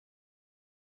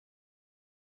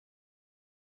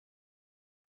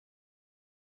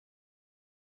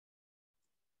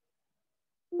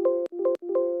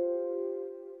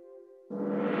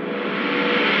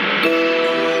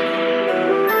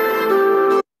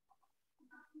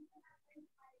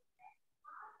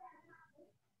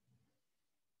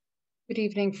Good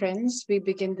evening, friends. We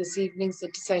begin this evening's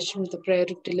intercession with the prayer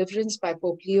of deliverance by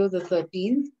Pope Leo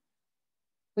XIII.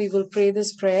 We will pray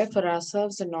this prayer for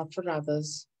ourselves and not for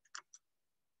others.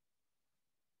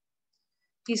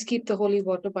 Please keep the holy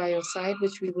water by your side,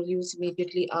 which we will use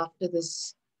immediately after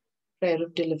this prayer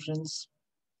of deliverance.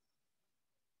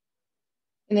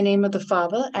 In the name of the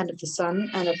Father, and of the Son,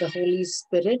 and of the Holy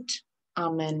Spirit.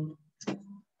 Amen.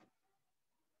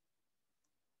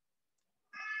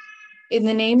 In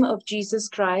the name of Jesus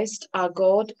Christ, our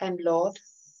God and Lord,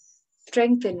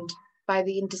 strengthened by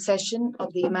the intercession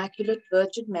of the Immaculate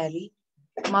Virgin Mary,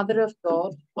 Mother of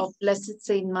God, of Blessed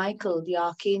Saint Michael the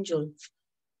Archangel,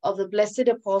 of the blessed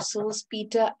apostles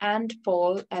Peter and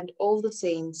Paul and all the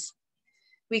saints,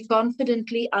 we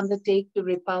confidently undertake to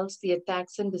repulse the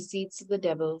attacks and deceits of the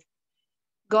devil.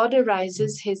 God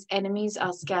arises, his enemies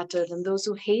are scattered, and those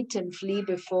who hate him flee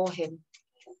before him.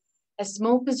 As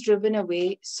smoke is driven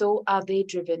away, so are they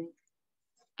driven.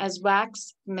 As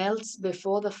wax melts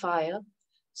before the fire,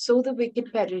 so the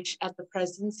wicked perish at the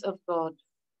presence of God.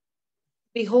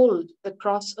 Behold, the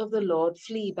cross of the Lord,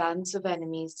 flee bands of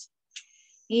enemies.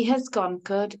 He has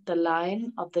conquered the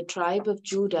Lion of the tribe of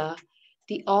Judah,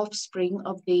 the offspring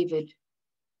of David.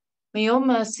 May your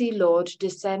mercy, Lord,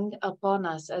 descend upon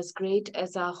us as great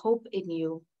as our hope in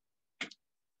you.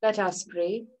 Let us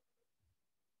pray.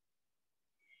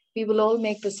 We will all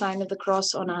make the sign of the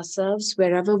cross on ourselves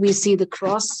wherever we see the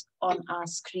cross on our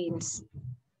screens.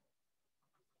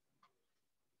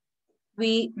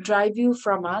 We drive you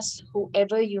from us,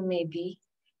 whoever you may be,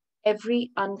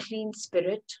 every unclean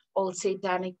spirit, all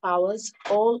satanic powers,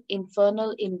 all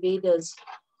infernal invaders,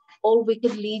 all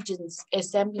wicked legions,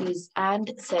 assemblies,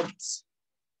 and sects.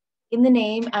 In the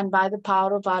name and by the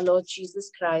power of our Lord Jesus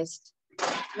Christ,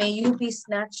 may you be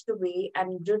snatched away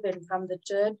and driven from the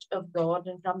church of God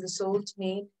and from the souls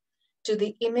made to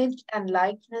the image and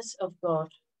likeness of God,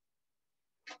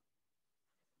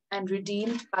 and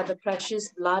redeemed by the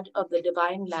precious blood of the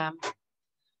divine Lamb.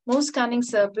 Most cunning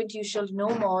serpent, you shall no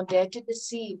more dare to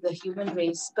deceive the human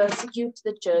race, persecute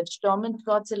the church, torment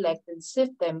God's elect, and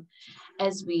sift them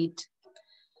as wheat.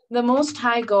 The Most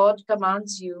High God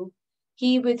commands you,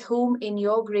 he with whom in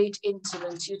your great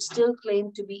insolence you still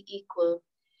claim to be equal,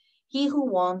 he who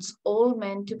wants all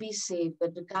men to be saved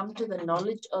and to come to the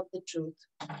knowledge of the truth.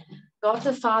 God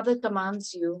the Father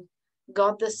commands you,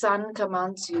 God the Son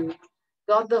commands you,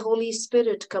 God the Holy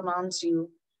Spirit commands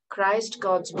you, Christ,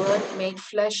 God's Word made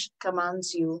flesh,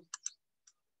 commands you.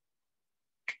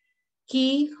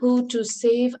 He who to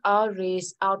save our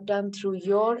race, outdone through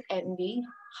your envy,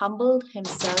 humbled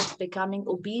himself, becoming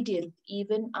obedient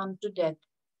even unto death.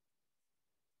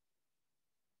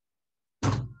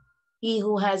 He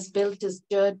who has built his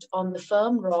church on the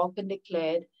firm rock and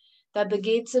declared that the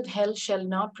gates of hell shall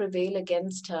not prevail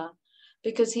against her,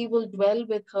 because he will dwell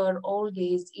with her all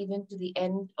days, even to the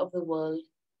end of the world.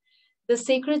 The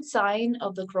sacred sign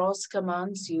of the cross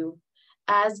commands you,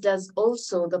 as does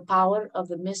also the power of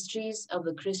the mysteries of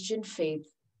the Christian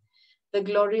faith. The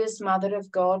glorious Mother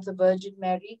of God, the Virgin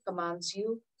Mary, commands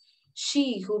you,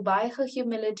 she who by her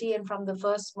humility and from the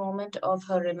first moment of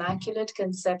her immaculate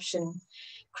conception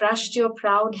crushed your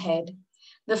proud head,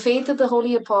 the faith of the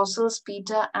holy apostles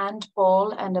Peter and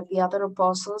Paul and of the other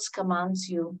apostles commands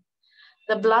you.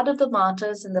 The blood of the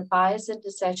martyrs and the pious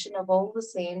intercession of all the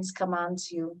saints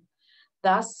commands you.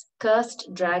 Thus,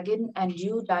 cursed dragon and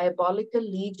you diabolical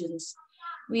legions,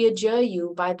 we adjure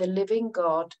you by the living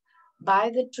God,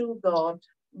 by the true God,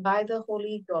 by the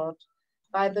holy God,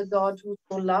 by the God who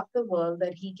so loved the world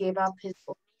that he gave up his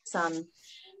only Son,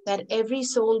 that every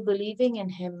soul believing in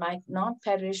him might not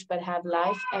perish but have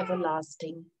life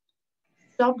everlasting.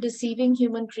 Stop deceiving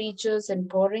human creatures and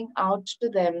pouring out to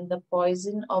them the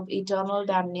poison of eternal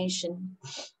damnation.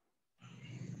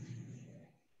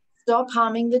 Stop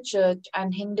harming the church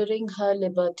and hindering her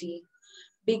liberty.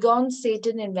 Begone,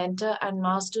 Satan, inventor and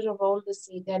master of all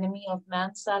deceit, enemy of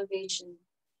man's salvation.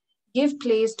 Give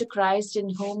place to Christ, in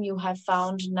whom you have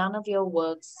found none of your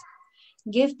works.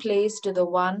 Give place to the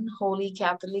one holy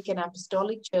Catholic and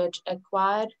Apostolic Church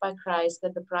acquired by Christ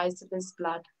at the price of his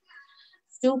blood.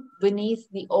 Stoop beneath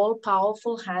the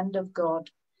all-powerful hand of God.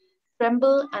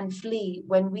 Tremble and flee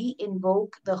when we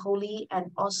invoke the holy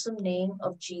and awesome name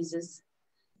of Jesus.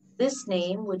 This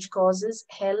name which causes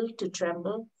hell to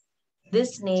tremble,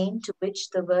 this name to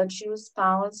which the virtues,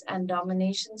 powers, and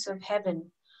dominations of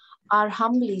heaven are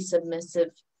humbly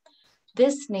submissive,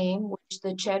 this name which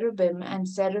the cherubim and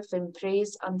seraphim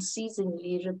praise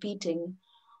unceasingly, repeating,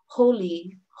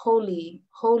 Holy, holy,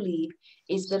 holy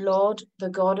is the Lord, the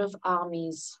God of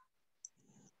armies.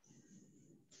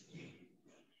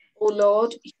 O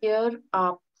Lord, hear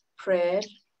our prayer.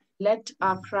 let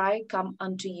our cry come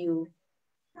unto you.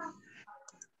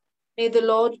 May the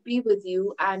Lord be with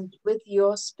you and with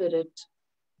your spirit.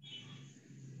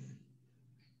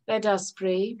 Let us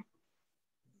pray.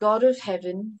 God of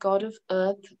heaven, God of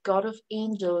earth, God of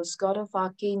angels, God of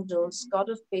archangels, God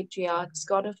of patriarchs,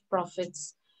 God of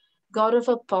prophets, God of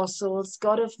apostles,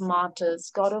 God of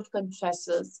martyrs, God of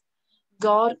confessors,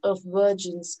 God of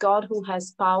virgins, God who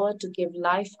has power to give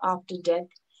life after death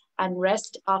and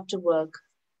rest after work,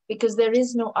 because there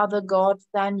is no other God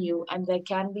than you, and there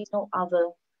can be no other.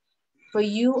 For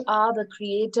you are the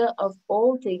creator of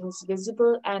all things,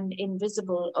 visible and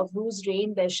invisible, of whose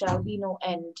reign there shall be no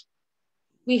end.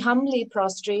 We humbly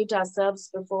prostrate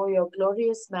ourselves before your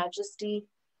glorious majesty,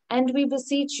 and we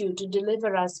beseech you to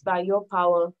deliver us by your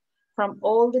power from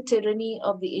all the tyranny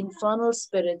of the infernal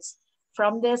spirits,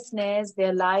 from their snares,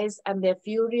 their lies, and their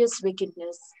furious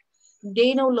wickedness.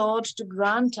 Deign, O Lord, to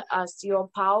grant us your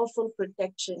powerful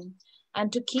protection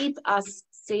and to keep us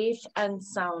safe and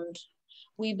sound.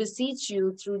 We beseech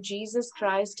you through Jesus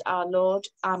Christ our Lord.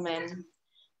 Amen.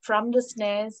 From the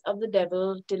snares of the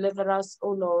devil, deliver us, O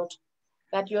Lord,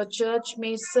 that your church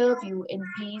may serve you in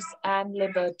peace and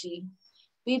liberty.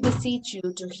 We beseech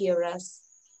you to hear us,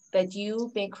 that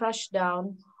you may crush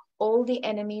down all the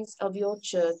enemies of your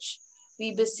church.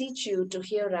 We beseech you to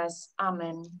hear us.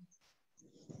 Amen.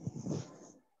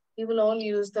 We will all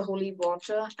use the holy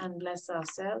water and bless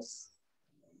ourselves.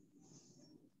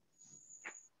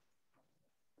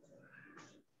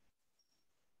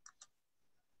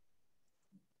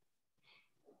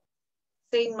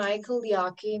 Saint Michael the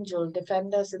Archangel,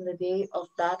 defend us in the day of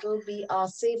battle, be our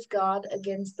safeguard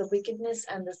against the wickedness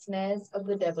and the snares of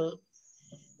the devil.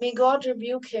 May God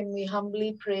rebuke him, we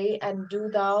humbly pray, and do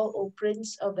thou, O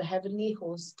Prince of the heavenly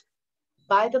host,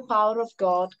 by the power of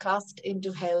God, cast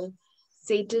into hell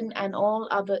Satan and all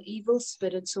other evil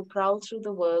spirits who prowl through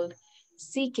the world,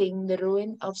 seeking the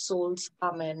ruin of souls.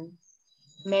 Amen.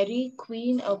 Mary,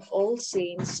 Queen of all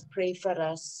saints, pray for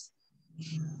us.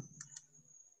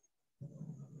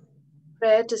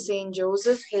 Prayer to Saint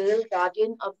Joseph, hail,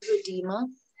 guardian of the Redeemer,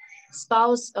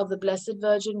 spouse of the Blessed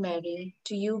Virgin Mary.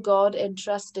 To you God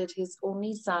entrusted his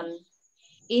only Son.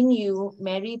 In you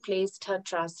Mary placed her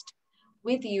trust.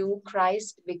 With you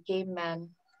Christ became man.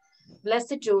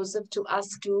 Blessed Joseph, to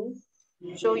us too,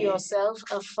 show yourself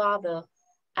a father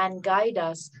and guide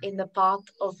us in the path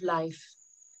of life.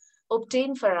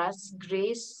 Obtain for us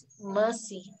grace,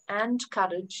 mercy, and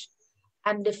courage,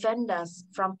 and defend us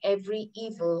from every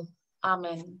evil.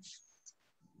 Amen.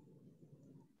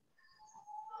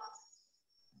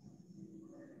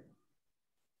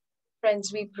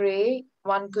 Friends, we pray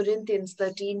 1 Corinthians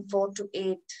 13,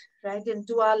 4-8, right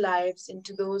into our lives,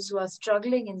 into those who are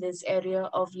struggling in this area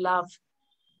of love,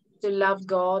 to love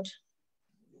God,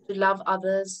 to love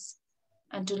others,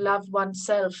 and to love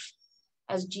oneself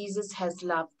as Jesus has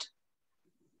loved.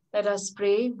 Let us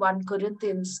pray 1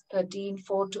 Corinthians 13,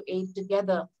 4-8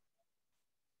 together.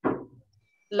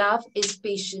 Love is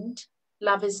patient,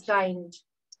 love is kind.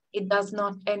 It does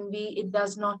not envy, it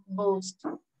does not boast.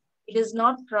 It is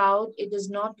not proud, it is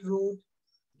not rude.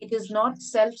 It is not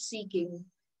self-seeking.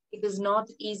 It is not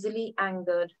easily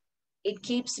angered. It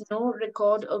keeps no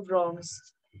record of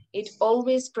wrongs. It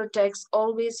always protects,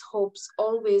 always hopes,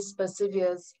 always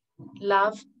perseveres.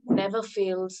 Love never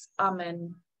fails.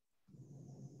 Amen.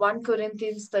 1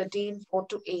 Corinthians 13,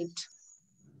 4-8.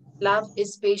 Love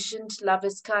is patient, love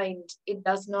is kind. It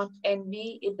does not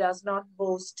envy, it does not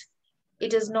boast.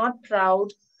 It is not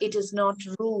proud, it is not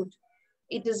rude.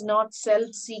 It is not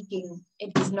self-seeking.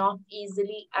 It is not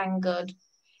easily angered.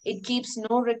 It keeps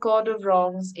no record of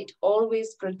wrongs. It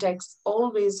always protects,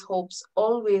 always hopes,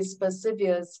 always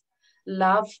perseveres.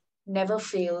 Love never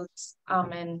fails.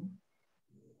 Amen.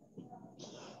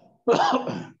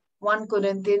 1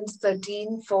 Corinthians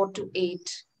 13, 4-8.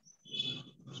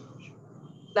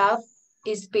 Love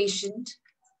is patient.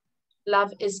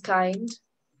 Love is kind.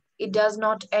 It does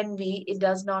not envy. It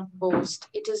does not boast.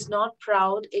 It is not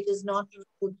proud. It is not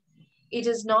rude. It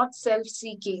is not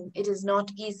self-seeking. It is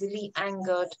not easily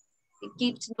angered. It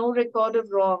keeps no record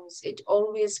of wrongs. It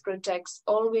always protects,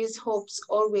 always hopes,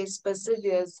 always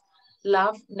perseveres.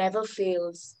 Love never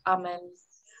fails. Amen.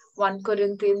 1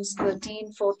 Corinthians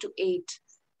 13, 4-8.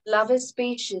 Love is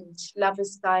patient. Love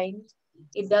is kind.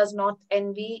 It does not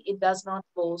envy. It does not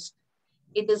boast.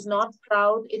 It is not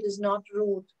proud. It is not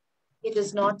rude. It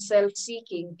is not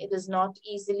self-seeking. It is not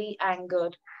easily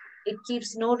angered. It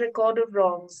keeps no record of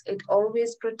wrongs. It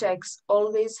always protects,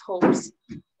 always hopes,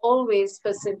 always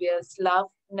perseveres. Love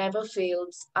never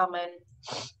fails. Amen.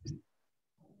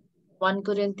 1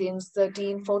 Corinthians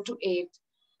 13, 4-8.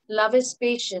 Love is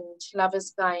patient. Love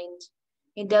is kind.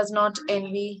 It does not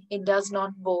envy, it does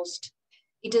not boast.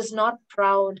 It is not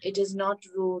proud, it is not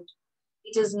rude.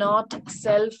 It is not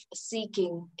self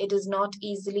seeking, it is not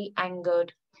easily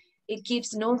angered. It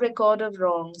keeps no record of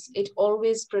wrongs, it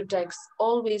always protects,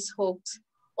 always hopes,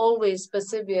 always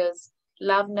perseveres.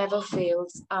 Love never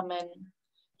fails. Amen.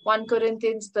 1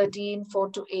 Corinthians 13 4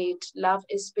 to 8. Love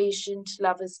is patient,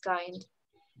 love is kind.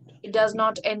 It does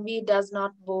not envy, it does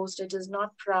not boast, it is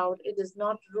not proud, it is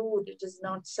not rude, it is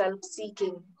not self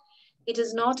seeking. It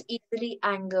is not easily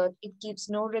angered, it keeps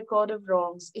no record of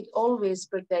wrongs, it always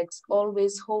protects,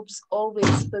 always hopes,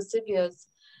 always perseveres.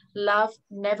 Love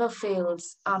never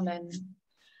fails. Amen.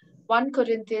 1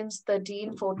 Corinthians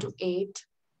 13 4 to 8.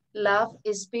 Love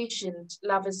is patient,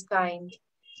 love is kind.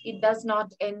 It does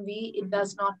not envy, it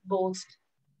does not boast.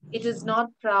 It is not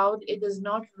proud, it is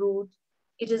not rude,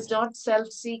 it is not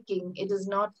self seeking, it is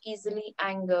not easily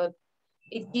angered.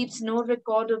 It keeps no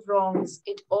record of wrongs,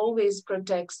 it always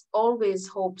protects, always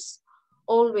hopes,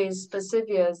 always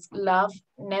perseveres. Love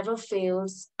never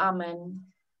fails. Amen.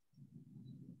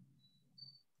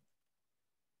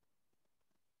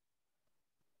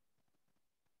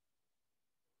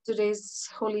 Today's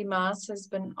Holy Mass has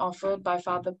been offered by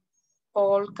Father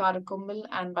Paul Karakumbal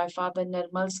and by Father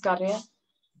Nirmal Skaria.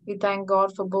 We thank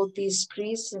God for both these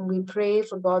priests and we pray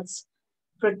for God's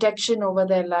protection over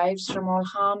their lives from all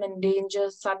harm and danger,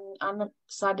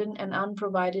 sudden and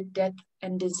unprovided death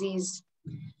and disease.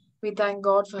 We thank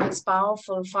God for His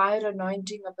powerful fire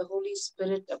anointing of the Holy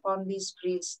Spirit upon these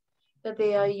priests, that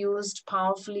they are used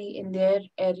powerfully in their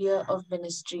area of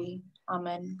ministry.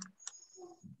 Amen.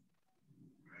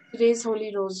 Today's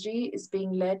Holy Rosary is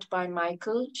being led by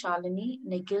Michael, Shalini,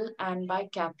 Nikhil, and by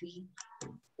Kathy.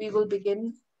 We will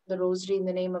begin the Rosary in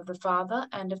the name of the Father,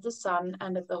 and of the Son,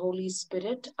 and of the Holy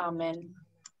Spirit. Amen.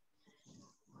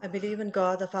 I believe in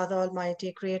God, the Father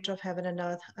Almighty, creator of heaven and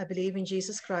earth. I believe in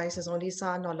Jesus Christ, his only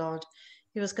Son, our Lord.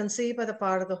 He was conceived by the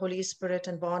power of the Holy Spirit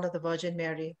and born of the Virgin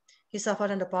Mary. He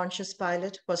suffered under Pontius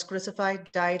Pilate, was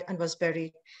crucified, died, and was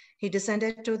buried. He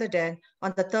descended to the dead.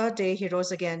 On the third day, he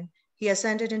rose again. He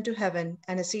ascended into heaven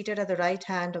and is seated at the right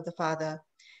hand of the Father.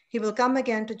 He will come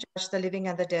again to judge the living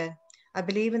and the dead. I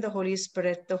believe in the Holy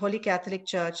Spirit, the Holy Catholic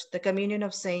Church, the communion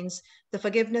of saints, the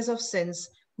forgiveness of sins,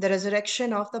 the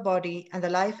resurrection of the body, and the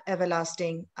life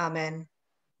everlasting. Amen.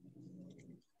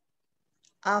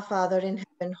 Our Father in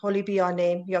heaven, holy be your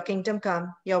name. Your kingdom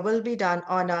come, your will be done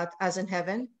on earth as in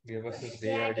heaven. Give us this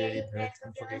day our daily bread,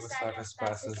 and forgive us our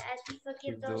trespasses, as we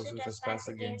forgive those who trespass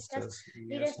against us.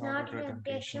 Lead us not into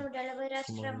temptation, but deliver us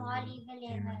from all evil.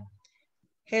 Amen.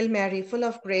 Hail Mary, full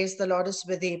of grace, the Lord is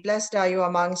with thee. Blessed are you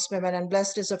amongst women, and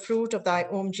blessed is the fruit of thy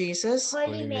womb, Jesus.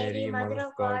 Holy Mary, Mother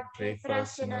of God, pray for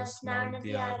us sinners, now and at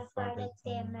the hour of our death.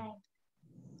 Amen.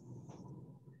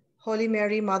 Holy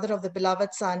Mary, Mother of the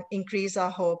beloved Son, increase our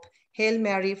hope. Hail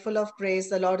Mary, full of grace,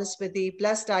 the Lord is with thee.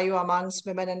 Blessed are you amongst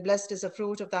women, and blessed is the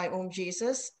fruit of thy womb,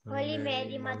 Jesus. Holy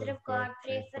Mary, Mother of God,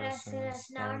 pray for us sinners,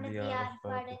 now and at the hour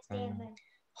of our death. Amen.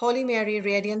 Holy Mary,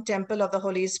 radiant temple of the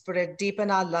Holy Spirit,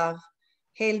 deepen our love.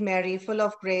 Hail Mary, full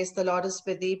of grace, the Lord is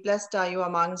with thee. Blessed are you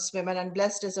amongst women, and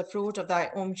blessed is the fruit of thy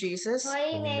womb, Jesus.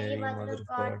 Holy Mary, Mother of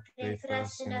God, pray for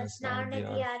us sinners, now and at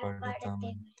the hour of our death.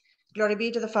 Amen. Glory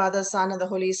be to the Father, Son, and the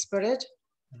Holy Spirit,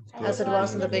 as it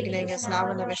was in the beginning, is now,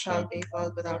 and ever shall be,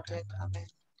 world without end. Amen.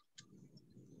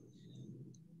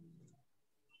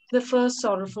 The first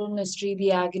sorrowful mystery,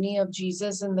 the agony of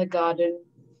Jesus in the garden.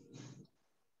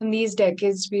 In these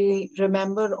decades, we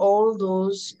remember all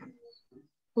those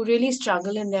who really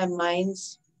struggle in their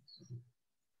minds.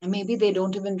 And maybe they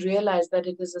don't even realize that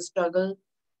it is a struggle.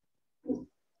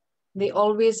 They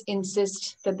always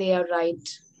insist that they are right.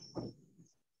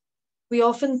 We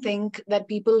often think that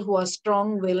people who are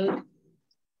strong willed,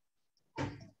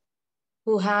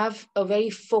 who have a very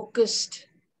focused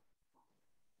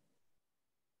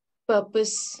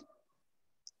purpose,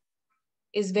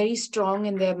 is very strong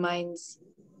in their minds.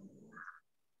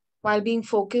 While being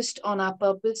focused on our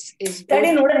purpose is good,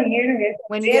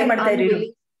 when we are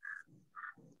unwilling,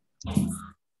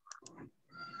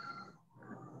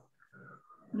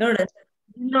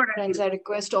 friends, I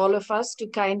request all of us to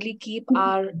kindly keep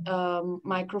our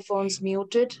microphones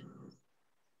muted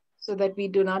so that we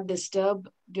do not disturb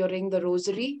during the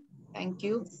rosary. Thank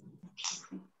you.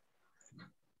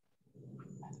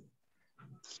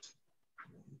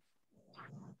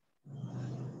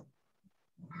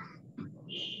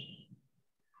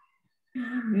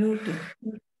 Mute.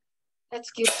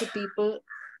 Let's give to people.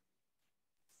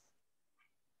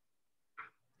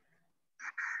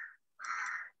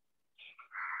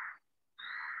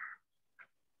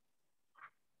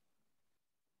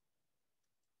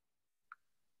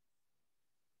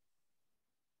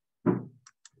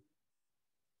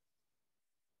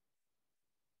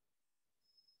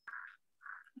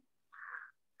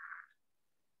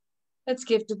 Let's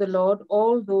give to the Lord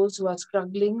all those who are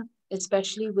struggling,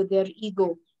 especially with their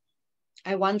ego.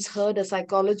 I once heard a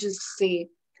psychologist say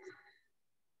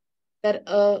that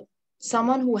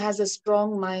someone who has a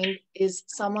strong mind is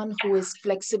someone who is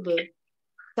flexible,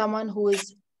 someone who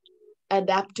is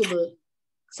adaptable,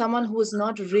 someone who is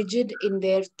not rigid in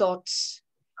their thoughts,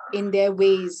 in their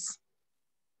ways,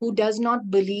 who does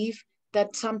not believe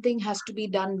that something has to be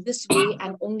done this way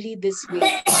and only this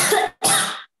way,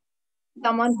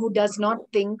 someone who does not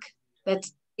think that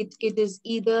it is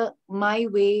either my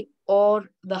way or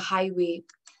the highway.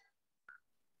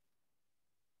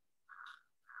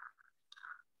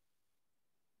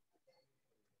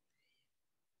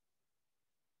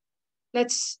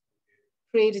 Let's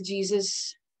pray to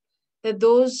Jesus that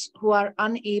those who are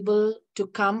unable to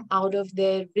come out of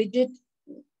their rigid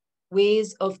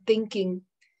ways of thinking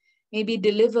may be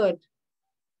delivered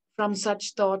from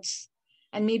such thoughts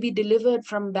and may be delivered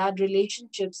from bad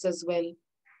relationships as well.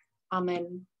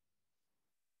 Amen.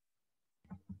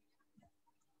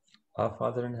 Our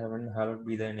Father in heaven, hallowed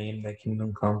be thy name, thy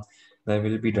kingdom come, thy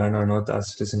will be done on earth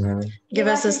as it is in heaven. Give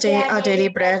us this day our daily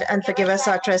bread, and forgive us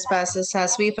our trespasses,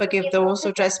 as we forgive those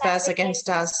who trespass against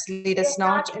us. Lead us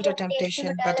not into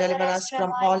temptation, but deliver us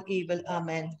from all evil.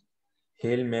 Amen.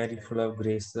 Hail Mary, full of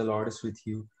grace, the Lord is with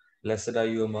you. Blessed are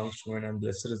you amongst women, and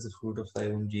blessed is the fruit of thy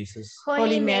womb, Jesus.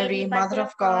 Holy Mary, Mother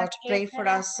of God, pray for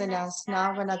us sinners,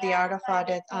 now and at the hour of our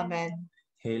death. Amen.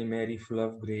 Hail Mary, full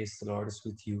of grace, the Lord is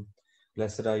with you.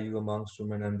 Blessed are you amongst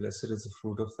women, and blessed is the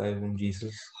fruit of thy womb,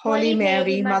 Jesus. Holy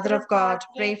Mary, Mother of God,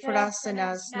 pray for us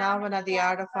sinners, now and at the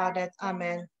hour of our death.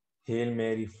 Amen. Hail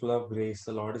Mary, full of grace,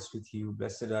 the Lord is with you.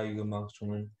 Blessed are you amongst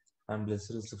women, and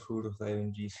blessed is the fruit of thy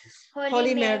womb, Jesus.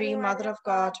 Holy Mary, Mother of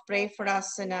God, pray for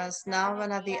us sinners, now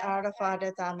and at the hour of our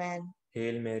death. Amen.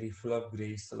 Hail Mary, full of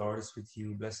grace, the Lord is with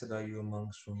you. Blessed are you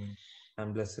amongst women,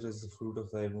 and blessed is the fruit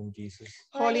of thy womb, Jesus.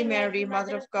 Holy Mary,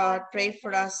 Mother of God, pray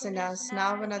for us sinners,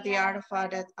 now and at the hour of our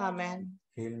death. Amen.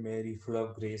 Hail Mary, full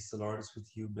of grace, the Lord is with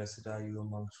you. Blessed are you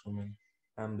amongst women,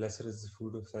 and blessed is the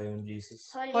fruit of thy womb,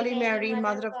 Jesus. Holy Mary,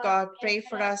 Mother of God, pray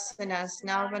for us sinners,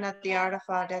 now and at the hour of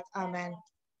our death. Amen.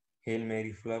 Hail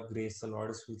Mary, full of grace, the Lord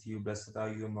is with you. Blessed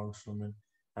are you amongst women,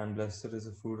 and blessed is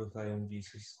the fruit of thy womb,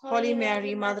 Jesus. Holy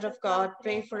Mary, Mother of God,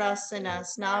 pray for us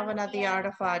sinners, now and at the hour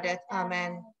of our death.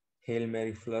 Amen. Hail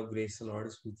Mary, full of grace, the Lord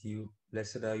is with you.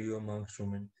 Blessed are you amongst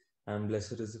women, and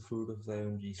blessed is the fruit of thy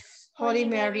womb, Jesus. Holy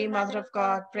Mary, Mother of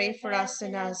God, pray for us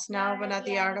sinners, now and at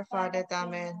the hour of our death.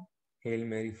 Amen. Hail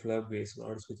Mary, full of grace, the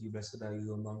Lord is with you. Blessed are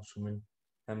you amongst women,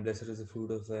 and blessed is the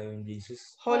fruit of thy womb,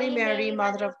 Jesus. Holy Mary,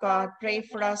 Mother of God, pray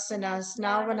for us sinners,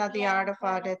 now and at the hour of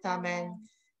our death. Amen.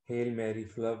 Hail Mary,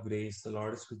 full of grace, the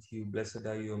Lord is with you. Blessed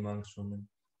are you amongst women,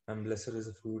 and blessed is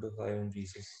the fruit of thy womb,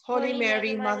 Jesus. Holy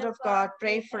Mary, Mother of God,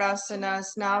 pray for us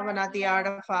sinners, now and at the hour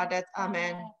of our death.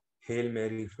 Amen. Hail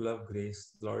Mary, full of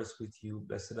grace, the Lord is with you.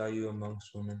 Blessed are you amongst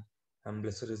women, and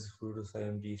blessed is the fruit of thy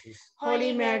womb, Jesus.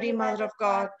 Holy Mary, Mother of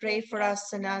God, pray for us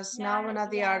sinners, now and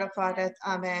at the hour of our death.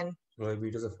 Amen. Glory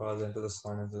be to the Father, and to the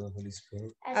Son, and to the Holy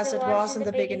Spirit. As it was in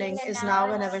the beginning, is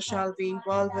now, and ever shall be,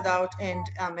 world without end.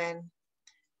 Amen.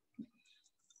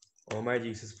 O my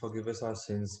Jesus, forgive us our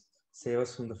sins, save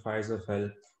us from the fires of hell,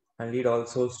 and lead all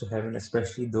souls to heaven,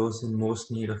 especially those in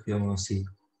most need of your mercy.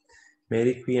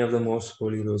 Mary, Queen of the Most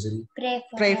Holy Rosary,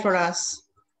 Pray for us.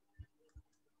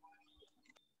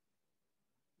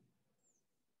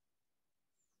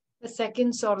 The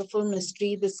second sorrowful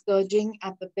mystery, the scourging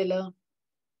at the pillar.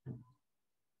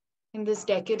 In this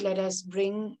decade, let us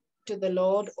bring to the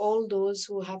Lord all those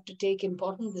who have to take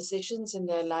important decisions in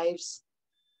their lives,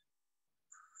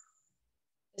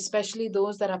 especially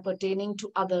those that are pertaining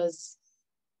to others.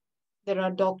 There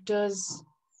are doctors,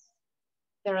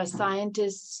 there are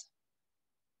scientists,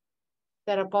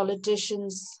 there are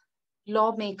politicians,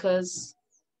 lawmakers,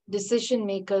 decision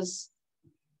makers.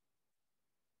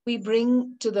 We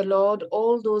bring to the Lord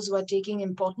all those who are taking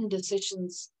important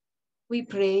decisions. We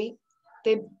pray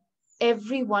that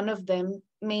every one of them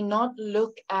may not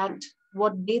look at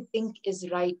what they think is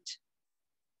right,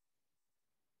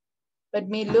 but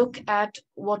may look at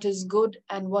what is good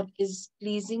and what is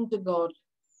pleasing to God.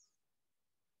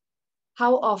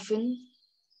 How often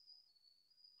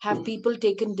have people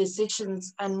taken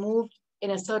decisions and moved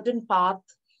in a certain path,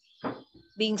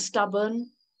 being stubborn,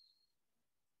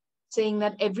 saying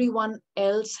that everyone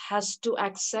else has to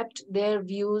accept their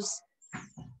views,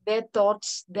 their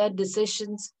thoughts, their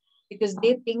decisions, because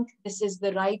they think this is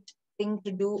the right thing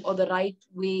to do or the right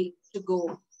way to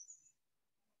go.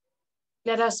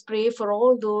 Let us pray for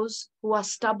all those who are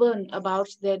stubborn about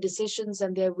their decisions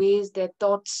and their ways, their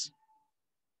thoughts.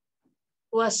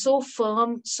 who are so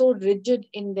firm, so rigid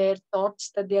in their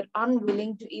thoughts that they're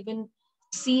unwilling to even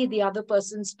see the other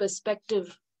person's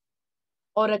perspective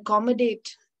or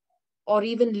accommodate or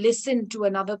even listen to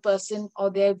another person or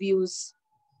their views.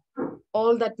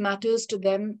 All that matters to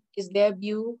them is their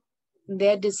view,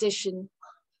 their decision.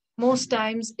 Most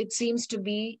times it seems to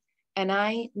be an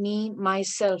I, me,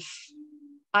 myself.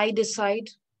 I decide,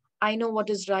 I know what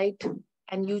is right,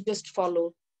 and you just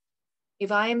follow.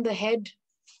 If I am the head,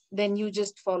 then you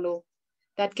just follow.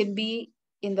 That can be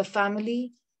in the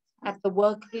family, at the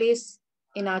workplace,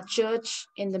 in our church,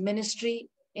 in the ministry,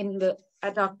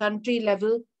 at our country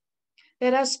level.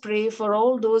 Let us pray for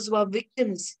all those who are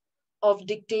victims of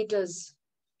dictators,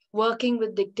 working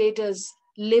with dictators,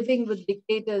 living with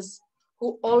dictators,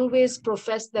 who always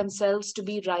profess themselves to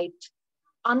be right,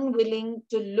 unwilling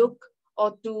to look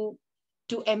or to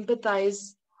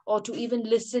empathize or to even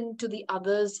listen to the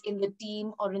others in the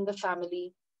team or in the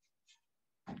family.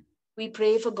 We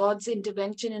pray for God's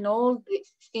intervention in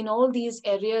all these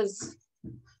areas,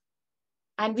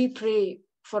 and we pray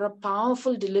for a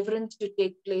powerful deliverance to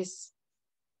take place.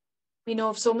 We know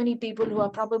of so many people who are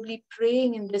probably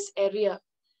praying in this area,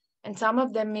 and some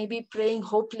of them may be praying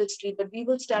hopelessly, but we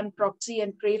will stand proxy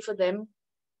and pray for them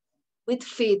with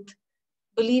faith,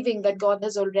 believing that God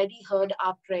has already heard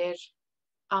our prayer.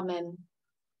 Amen.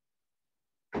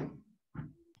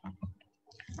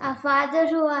 Our Father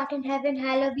who art in heaven,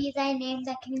 hallowed be thy name.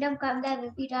 Thy kingdom come, thy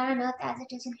will be done on earth as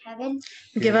it is in heaven.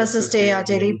 Give us this day our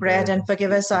daily bread, and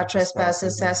forgive us our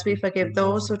trespasses, as we forgive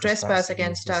those who trespass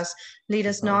against us. Lead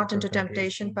us not into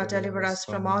temptation, but deliver us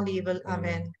from all evil.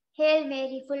 Amen. Hail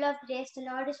Mary, full of grace, the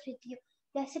Lord is with you.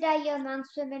 Blessed are you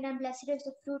amongst women, and blessed is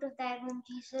the fruit of thy womb,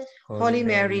 Jesus. Holy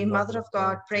Mary, Mother of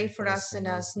God, pray for us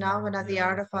sinners, now and at the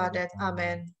hour of our death.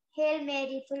 Amen. Hail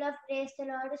Mary, full of grace, the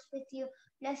Lord is with you.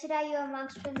 Blessed are you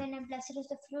amongst women, and blessed is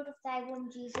the fruit of thy womb,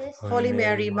 Jesus. Holy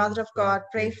Mary, Mother of God,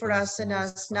 pray for us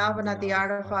sinners, now and at the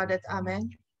hour of our death. Amen.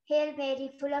 Hail Mary,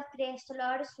 full of grace, the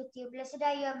Lord is with you. Blessed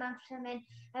are you amongst women,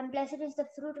 and blessed is the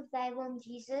fruit of thy womb,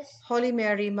 Jesus. Holy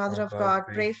Mary, Mother of God,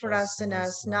 pray for us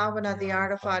sinners, now and at the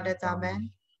hour of our death. Amen.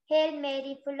 Hail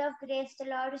Mary, full of grace, the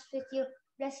Lord is with you.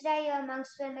 Blessed are you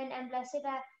amongst women, and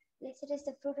blessed is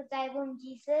the fruit of thy womb,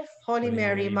 Jesus. Holy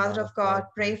Mary, Mother of God,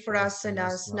 pray for us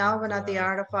sinners, now and at the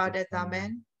hour of our death.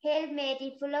 Amen. Hail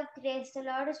Mary, full of grace, the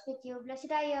Lord is with you.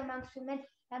 Blessed are you amongst women,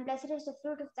 and blessed is the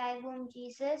fruit of thy womb,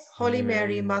 Jesus. Holy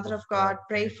Mary, Mother of God,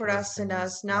 pray for us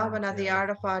sinners, now and at the hour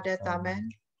of our death.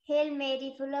 Amen. Hail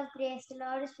Mary, full of grace, the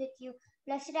Lord is with you.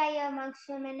 Blessed are you amongst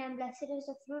women, and blessed is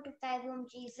the fruit of thy womb,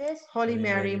 Jesus. Holy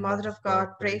Mary, Mother of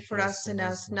God, pray for us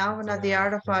sinners, now and at the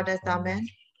hour of our death. Amen.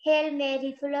 Hail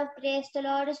Mary, full of grace, the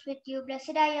Lord is with you.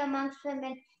 Blessed are you amongst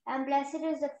women, and blessed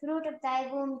is the fruit of thy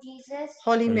womb, Jesus.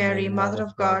 Holy Mary, Mother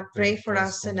of God, pray for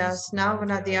us sinners, now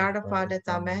and at the hour of our death.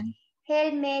 Amen.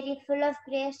 Hail Mary, full of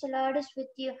grace, the Lord is with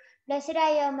you. Blessed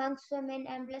are you amongst women,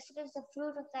 and blessed is the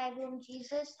fruit of thy womb,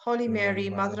 Jesus. Holy Mary,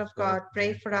 Mother of God,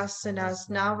 pray for us sinners,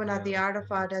 now and at the hour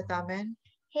of our death. Amen.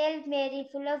 Hail Mary,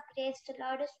 full of grace, the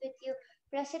Lord is with you.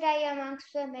 Blessed are you amongst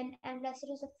women, and blessed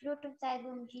is the fruit of thy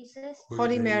womb, Jesus.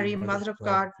 Holy Mary, Mother of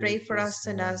God, pray for us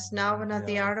sinners, now and at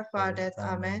the hour of our death.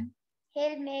 Amen.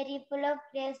 Hail Mary, full of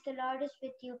grace, the Lord is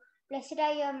with you. Blessed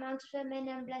are you amongst women,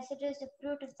 and blessed is the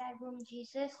fruit of thy womb,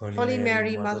 Jesus. Holy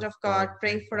Mary, Mother of God,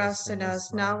 pray for us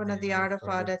sinners, now and at the hour of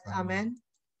our death. Amen.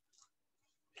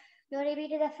 Glory be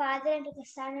to the Father, and to the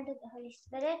Son, and to the Holy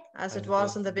Spirit. As it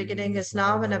was in the beginning, is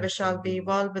now, and ever shall be,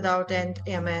 world without end.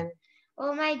 Amen.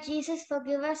 O my Jesus,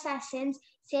 forgive us our sins,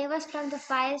 save us from the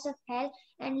fires of hell,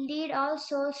 and lead all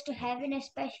souls to heaven,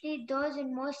 especially those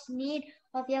in most need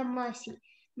of your mercy.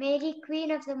 Mary,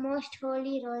 Queen of the Most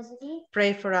Holy Rosary,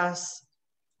 pray for us.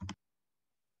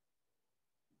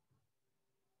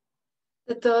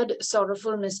 The third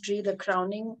sorrowful mystery, the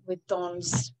crowning with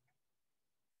thorns.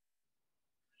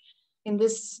 In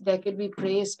this decade, we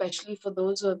pray especially for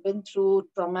those who have been through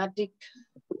traumatic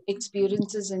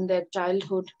experiences in their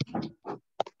childhood,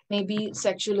 maybe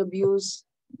sexual abuse,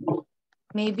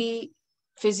 maybe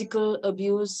physical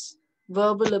abuse,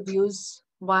 verbal abuse,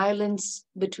 violence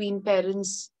between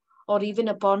parents, or even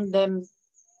upon them.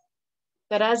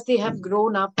 That as they have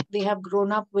grown up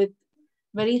with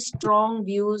very strong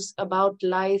views about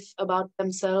life, about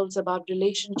themselves, about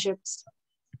relationships.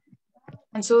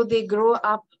 And so they grow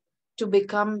up to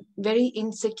become very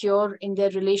insecure in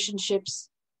their relationships,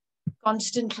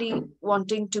 constantly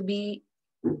wanting to be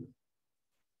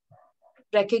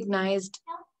recognized,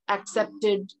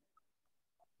 accepted,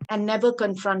 and never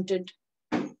confronted.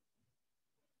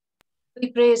 We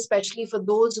pray especially for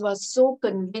those who are so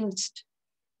convinced,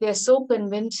 they're so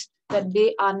convinced that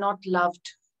they are not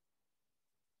loved.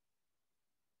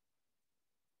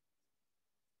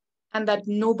 and that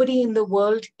nobody in the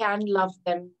world can love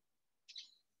them.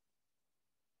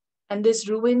 And this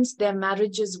ruins their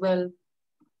marriage as well.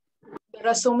 There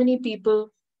are so many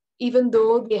people, even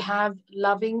though they have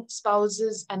loving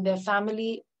spouses and their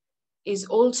family is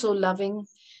also loving,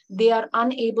 they are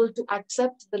unable to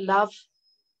accept the love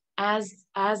as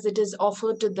it is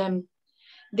offered to them.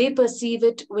 They perceive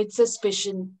it with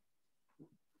suspicion,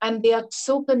 and they are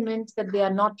so convinced that they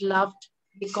are not loved.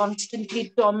 They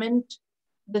constantly torment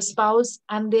the spouse,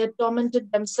 and they are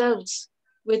tormented themselves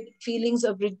with feelings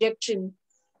of rejection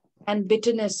and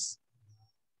bitterness.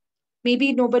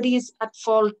 Maybe nobody is at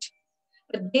fault,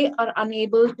 but they are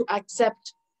unable to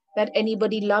accept that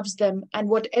anybody loves them, and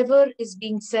whatever is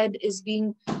being said is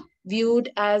being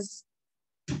viewed as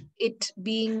it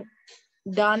being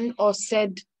done or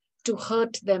said to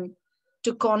hurt them,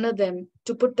 to corner them,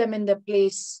 to put them in their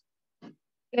place.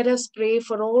 Let us pray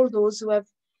for all those who have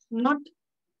not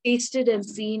tasted and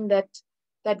seen that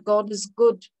God is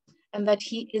good and that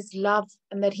He is love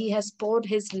and that He has poured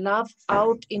His love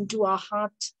out into our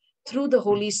hearts through the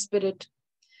Holy Spirit.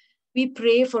 We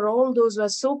pray for all those who are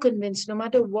so convinced, no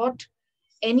matter what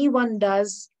anyone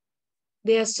does,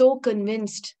 they are so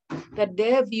convinced that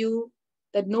their view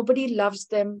that nobody loves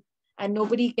them and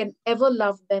nobody can ever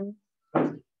love them,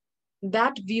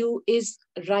 that view is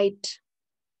right.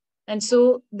 And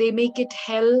so they make it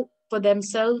hell for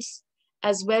themselves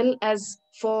as well as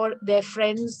for their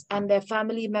friends and their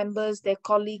family members, their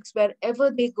colleagues.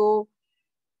 Wherever they go,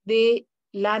 they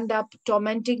land up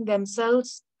tormenting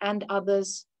themselves and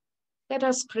others. Let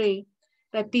us pray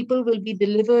that people will be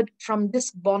delivered from this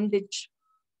bondage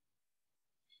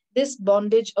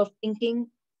of thinking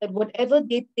that whatever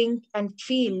they think and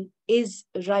feel is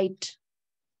right,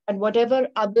 and whatever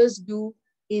others do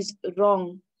is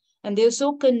wrong. And they're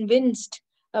so convinced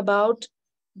about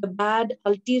the bad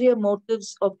ulterior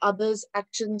motives of others'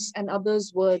 actions and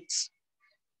others' words.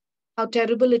 How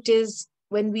terrible it is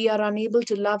when we are unable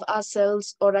to love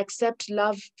ourselves or accept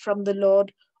love from the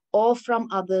Lord or from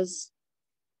others.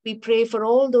 We pray for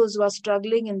all those who are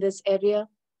struggling in this area.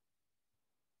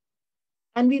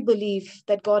 And we believe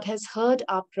that God has heard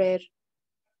our prayer.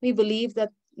 We believe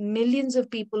that millions of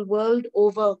people world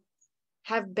over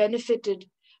have benefited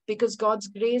because God's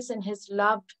grace and His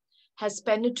love has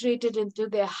penetrated into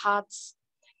their hearts,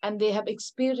 and they have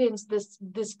experienced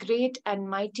this great and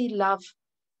mighty love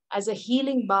as a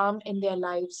healing balm in their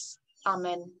lives.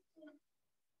 Amen.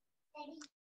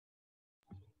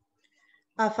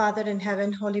 Our Father in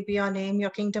heaven, holy be your name. Your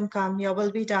kingdom come, your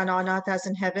will be done on earth as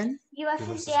in heaven. Give us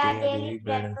this day our daily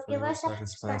bread. Forgive us our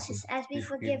trespasses as we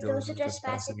forgive those who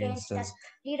trespass against us.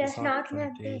 Lead us not into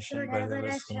temptation, but deliver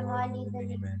us from all evil.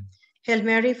 Amen. Hail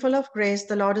Mary, full of grace,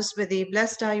 the Lord is with thee.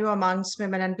 Blessed are you amongst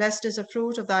women, and blessed is the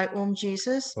fruit of thy womb,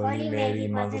 Jesus. Holy Mary,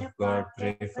 Mother of God,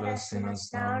 pray for us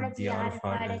sinners now and at the hour of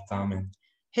our death. Amen.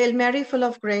 Hail Mary, full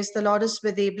of grace, the Lord is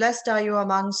with thee. Blessed are you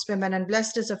amongst women, and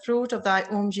blessed is the fruit of thy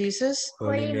womb, Jesus.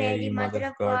 Holy Mary, Mother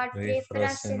of God, pray for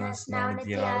us sinners now and at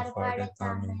the hour of our death.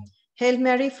 Amen. Hail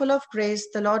Mary, full of grace,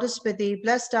 the Lord is with thee.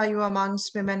 Blessed are you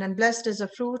amongst women, and blessed is the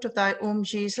fruit of thy womb,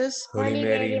 Jesus. Holy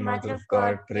Mary, Mother of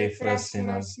God, pray for us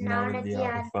sinners now and at the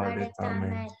hour of our death.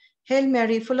 Amen. Hail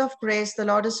Mary, full of grace, the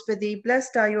Lord is with thee.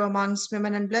 Blessed are you amongst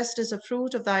women, and blessed is the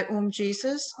fruit of thy womb, Jesus.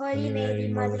 Holy Mary,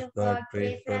 Mother of God, pray for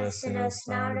us sinners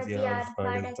now and at the hour of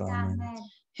our death. Amen.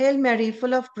 Hail Mary,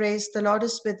 full of grace, the Lord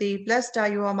is with thee. Blessed are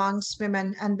you amongst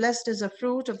women, and blessed is the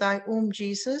fruit of thy womb,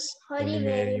 Jesus. Holy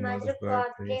Mary, Mother of God,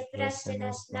 pray for us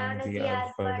sinners now and at the hour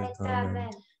of our death.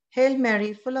 Amen. Hail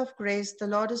Mary, full of grace, the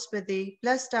Lord is with thee.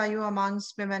 Blessed are you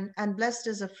amongst women, and blessed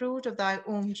is the fruit of thy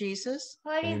womb, Jesus.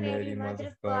 Holy Mary, Mother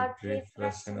of God, pray for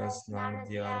us sinners now and at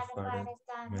the hour of our death.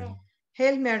 Amen.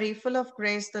 Hail Mary, full of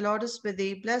grace, the Lord is with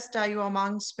thee. Blessed are you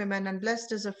amongst women, and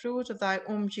blessed is the fruit of thy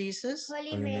womb, Jesus.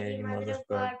 Holy Mary, Mother of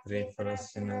God, pray for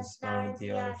us sinners now and at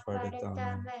the hour of our death.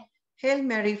 Amen. Hail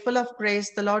Mary, full of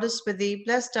grace, the Lord is with thee.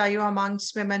 Blessed are you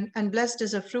amongst women, and blessed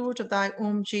is the fruit of thy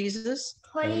womb, Jesus.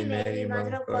 Holy Mary,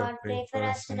 Mother of God, pray for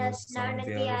us sinners now and at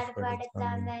the hour of our death.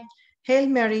 Amen. Hail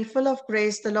Mary, full of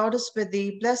grace, the Lord is with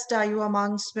thee. Blessed are you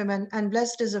amongst women, and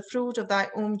blessed is the fruit of thy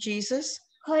womb, Jesus.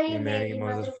 Holy Mary,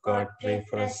 Mother of God, pray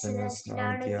for us sinners now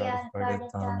and at the hour of our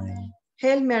death. Amen.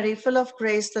 Hail Mary, full of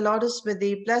grace, the Lord is with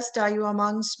thee. Blessed are you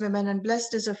amongst women, and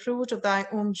blessed is the fruit of thy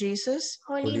womb, Jesus.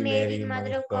 Holy Mary,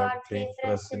 Mother of God, pray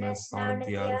for us sinners now and at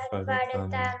the hour of our death.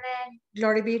 Amen.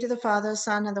 Glory be to the Father,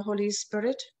 Son, and the Holy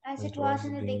Spirit. As it was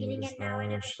in the beginning and now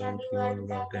and ever shall be, world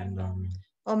without end. Amen.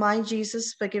 O my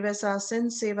Jesus, forgive us our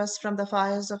sins, save us from the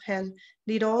fires of hell.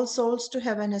 Lead all souls to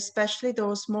heaven, especially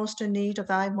those most in need of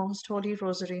thy most holy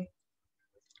rosary.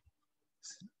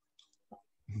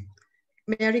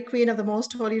 Mary, Queen of the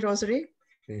Most Holy Rosary,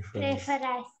 Pray for Pray us. for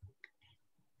us.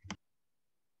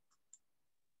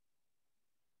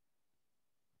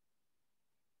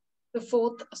 The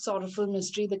fourth sorrowful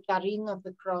mystery, the carrying of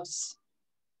the cross.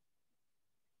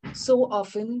 So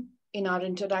often in our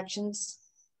interactions,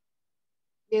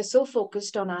 we are so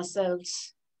focused on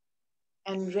ourselves,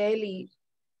 and rarely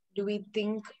do we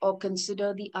think or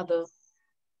consider the other.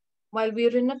 While we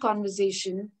are in a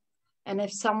conversation, and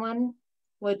if someone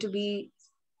were to be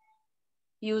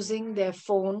using their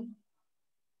phone,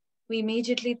 we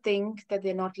immediately think that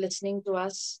they're not listening to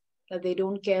us, that they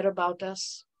don't care about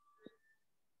us.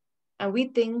 And we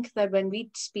think that when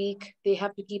we speak, they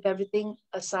have to keep everything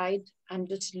aside and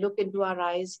just look into our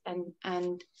eyes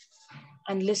and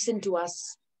listen to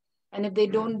us. And if they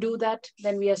don't do that,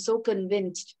 then we are so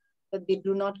convinced that they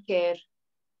do not care,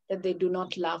 that they do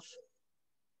not love.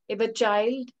 If a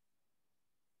child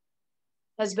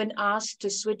has been asked to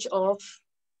switch off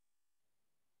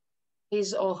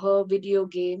his or her video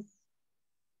game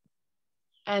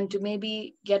and to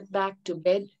maybe get back to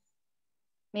bed,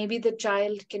 maybe the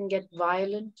child can get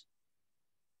violent.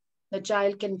 The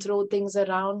child can throw things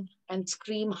around and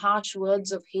scream harsh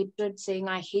words of hatred, saying,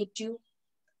 I hate you.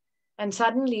 And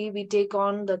suddenly we take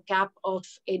on the cap of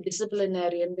a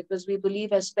disciplinarian because we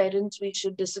believe as parents we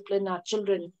should discipline our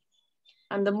children.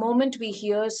 And the moment we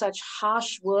hear such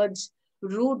harsh words,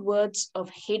 rude words of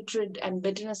hatred and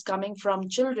bitterness coming from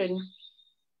children,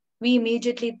 we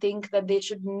immediately think that they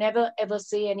should never ever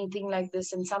say anything like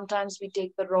this. And sometimes we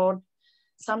take the rod,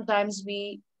 sometimes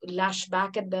we lash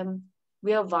back at them.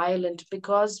 We are violent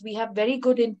because we have very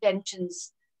good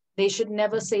intentions. They should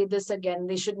never say this again.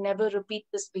 They should never repeat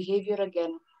this behavior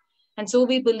again. And so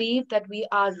we believe that we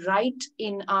are right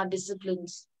in our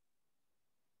disciplines.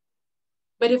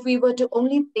 But if we were to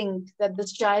only think that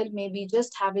this child may be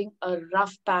just having a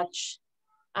rough patch,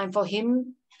 and for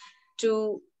him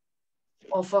to,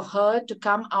 or for her to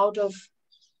come out of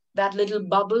that little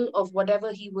bubble of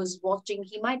whatever he was watching,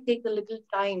 he might take a little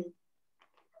time.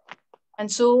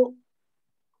 And so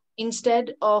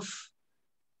instead of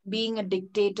being a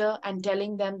dictator and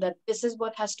telling them that this is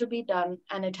what has to be done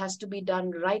and it has to be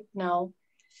done right now,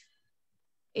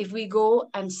 if we go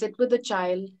and sit with the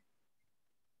child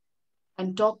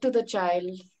and talk to the child,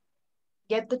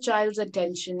 get the child's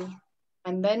attention,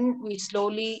 and then we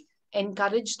slowly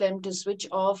encourage them to switch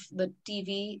off the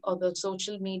TV or the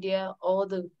social media or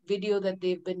the video that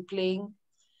they've been playing,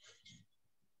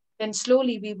 then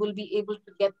slowly we will be able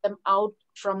to get them out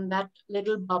from that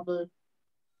little bubble.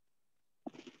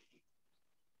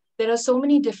 There are so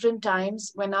many different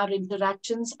times when our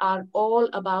interactions are all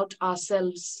about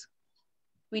ourselves.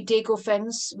 We take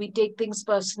offense, we take things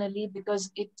personally because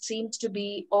it seems to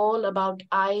be all about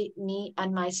I, me,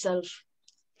 and myself.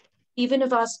 Even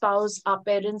if our spouse, our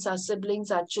parents, our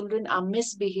siblings, our children are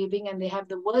misbehaving and they have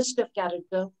the worst of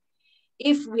character,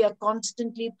 if we are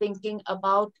constantly thinking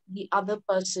about the other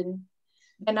person,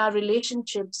 then our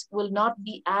relationships will not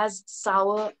be as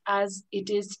sour as it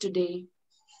is today.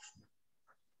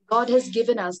 God has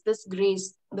given us this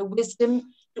grace, the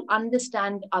wisdom to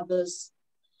understand others.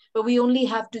 But we only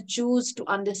have to choose to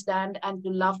understand and to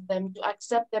love them, to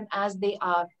accept them as they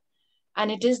are. And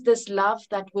it is this love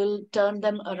that will turn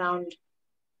them around.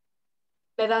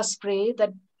 Let us pray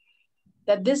that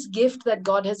this gift that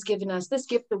God has given us, this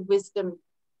gift of wisdom,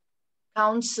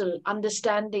 counsel,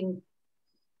 understanding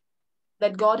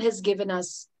that God has given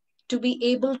us, to be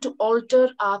able to alter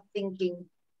our thinking,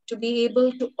 to be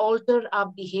able to alter our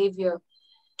behavior,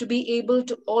 to be able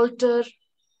to alter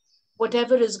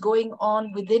whatever is going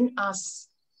on within us,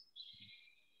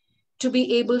 to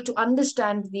be able to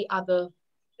understand the other,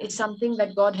 is something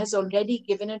that God has already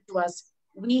given it to us.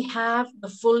 We have the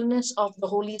fullness of the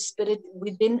Holy Spirit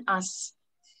within us.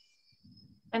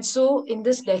 And so in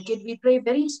this decade, we pray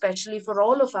very especially for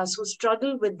all of us who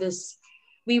struggle with this.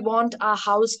 We want our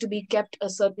house to be kept a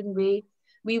certain way.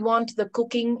 We want the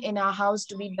cooking in our house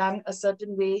to be done a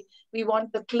certain way. We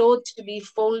want the clothes to be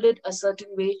folded a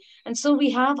certain way. And so we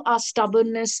have our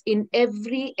stubbornness in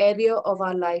every area of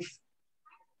our life.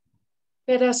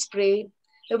 Let us pray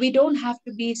that we don't have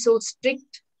to be so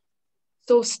strict,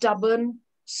 so stubborn,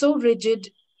 so rigid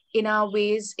in our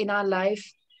ways, in our life,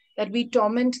 that we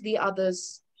torment the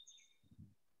others.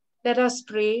 Let us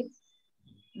pray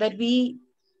that we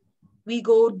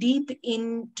go deep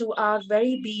into our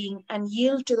very being and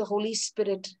yield to the Holy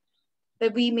Spirit,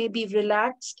 that we may be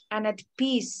relaxed and at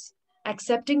peace,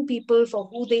 accepting people for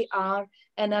who they are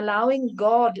and allowing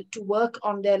God to work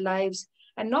on their lives,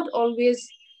 and not always,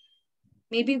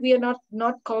 maybe we are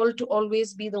not called to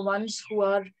always be the ones who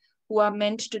are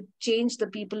meant to change the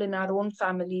people in our own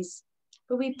families.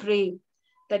 But we pray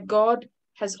that God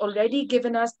has already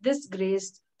given us this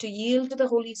grace to yield to the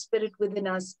Holy Spirit within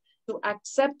us, to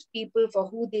accept people for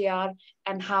who they are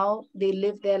and how they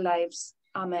live their lives.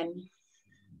 Amen.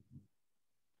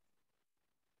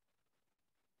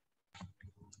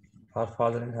 Our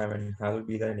Father in heaven, hallowed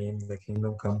be thy name, thy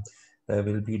kingdom come, thy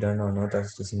will be done on earth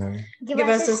as it is in heaven. Give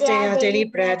us this day our daily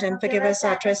bread, and forgive us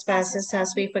our trespasses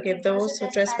as we forgive those who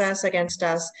trespass against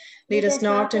us. Lead us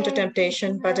not into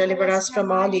temptation, but deliver us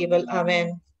from all evil.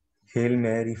 Amen. Hail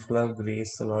Mary, full of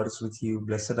grace, the Lord is with you.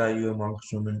 Blessed are you amongst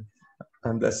women,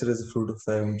 and blessed is the fruit of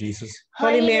thy womb, Jesus.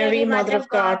 Holy Mary, Mother of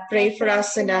God, pray for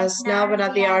us sinners, now and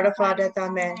at the hour of our death.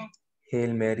 Amen.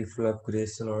 Hail Mary, full of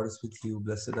grace, the Lord is with you.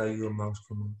 Blessed are you amongst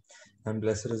women, and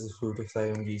blessed is the fruit of thy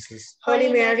womb, Jesus. Holy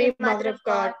Mary, Mother of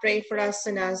God, pray for us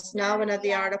sinners, now and at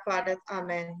the hour of our death.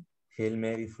 Amen. Hail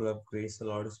Mary, full of grace, the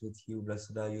Lord is with you.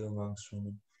 Blessed are you amongst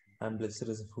women, and blessed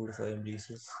is the fruit of thy womb,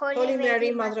 Jesus. Holy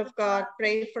Mary, Mother of God,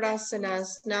 pray for us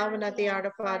sinners, now and at the hour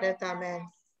of our death. Amen.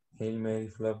 Hail Mary,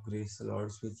 full of grace, the Lord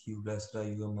is with you. Blessed are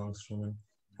you amongst women,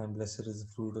 and blessed is the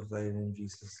fruit of thy womb,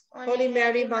 Jesus. Holy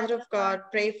Mary, Mother of God,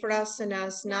 pray for us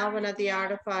sinners, now and at the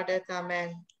hour of our death.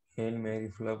 Amen. Hail Mary,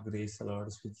 full of grace, the Lord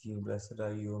is with you. Blessed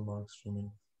are you amongst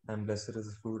women, and blessed is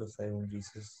the fruit of thy womb,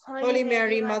 Jesus. Holy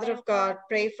Mary, Mother of God,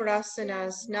 pray for us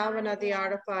sinners, now and at the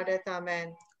hour of our death.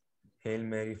 Amen. Hail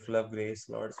Mary, full of grace,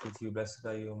 the Lord is with you. Blessed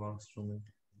are you amongst women,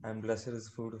 and blessed is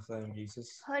the fruit of thy womb,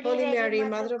 Jesus. Holy Mary,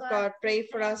 Mother of God, pray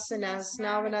for us sinners,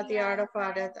 now and at the hour of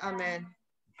our death. Amen.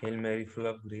 Hail Mary, full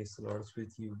of grace, the Lord is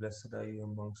with you. Blessed are you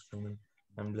amongst women,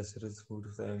 and blessed is the fruit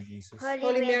of thy womb, Jesus.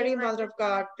 Holy Mary, Mother of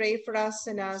God, pray for us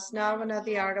sinners, now and at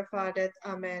the hour of our death.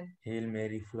 Amen. Hail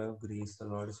Mary, full of grace, the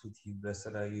Lord is with you.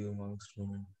 Blessed are you amongst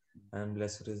women, and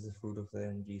blessed is the fruit of thy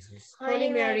womb, Jesus. Holy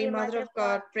Mary, Mother of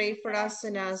God, pray for us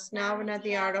sinners, now and at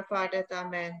the hour of our death.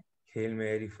 Amen. Hail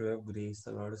Mary, full of grace,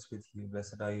 the Lord is with you.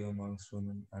 Blessed are you amongst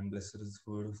women, and blessed is the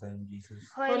fruit of thy womb, Jesus.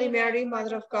 Holy Mary,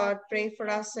 Mother of God, pray for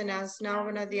us sinners, now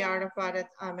and at the hour of our death.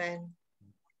 Amen.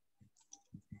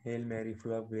 Hail Mary,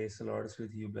 full of grace, the Lord is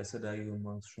with you. Blessed are you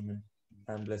amongst women,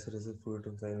 and blessed is the fruit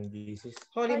of thy womb, Jesus.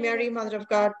 Holy Mary, Mother of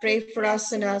God, pray for us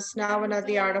sinners, now and at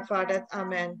the hour of our death.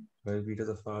 Amen. Glory be to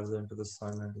the Father, and to the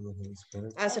Son, and to the Holy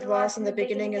Spirit. As it was in the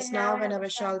beginning, is now, and ever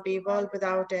shall be, world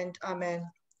without end. Amen.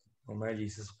 O my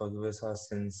Jesus, forgive us our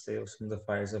sins, save us from the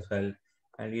fires of hell,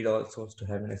 and lead all souls to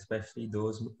heaven, especially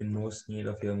those in most need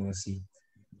of your mercy.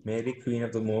 Mary, Queen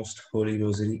of the Most Holy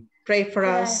Rosary, Pray for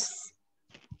us.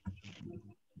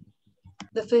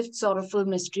 The fifth sorrowful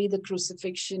mystery, the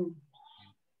crucifixion.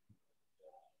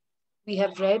 We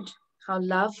have read how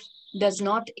love does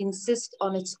not insist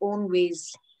on its own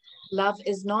ways. Love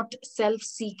is not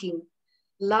self-seeking.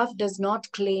 Love does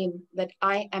not claim that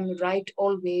I am right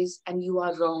always and you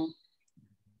are wrong.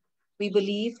 We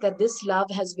believe that this love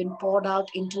has been poured out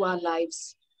into our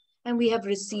lives, and we have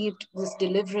received this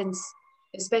deliverance,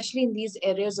 especially in these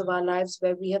areas of our lives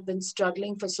where we have been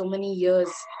struggling for so many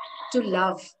years to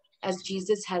love as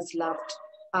Jesus has loved.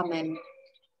 Amen.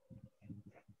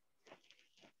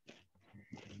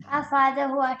 Our Father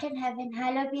who art in heaven,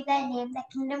 hallowed be thy name. Thy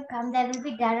kingdom come, thy will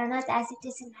be done on earth as it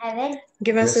is in heaven.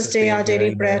 Give us this day our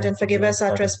daily bread, and forgive us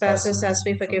our trespasses as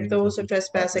we forgive those who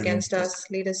trespass against us.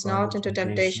 Lead us not into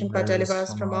temptation, but deliver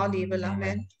us from all evil.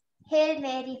 Amen. Hail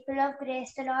Mary, full of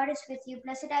grace, the Lord is with you.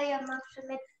 Blessed are you amongst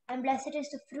women, and blessed is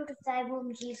the fruit of thy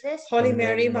womb, Jesus. Holy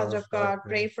Mary, Mother of God,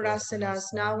 pray for us sinners,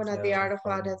 now and at the hour of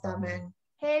our death. Amen.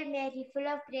 Hail Mary, full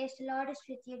of grace, the Lord is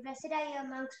with you. Blessed are you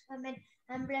amongst women,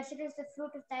 and blessed is the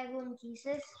fruit of thy womb,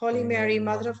 Jesus. Holy Mary,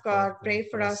 Mother of God, pray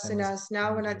for us sinners,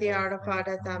 now and at the hour of our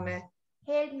death. Amen.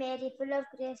 Hail Mary, full of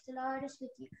grace, the Lord is with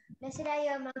you. Blessed are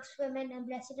you amongst women, and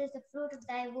blessed is the fruit of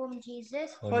thy womb, Jesus.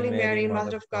 Holy Mary,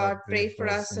 Mother of God, pray for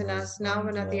us sinners, now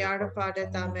and at the hour of our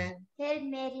death. Amen. Hail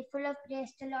Mary, full of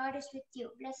grace, the Lord is with you.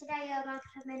 Blessed are you amongst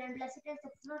women, and blessed is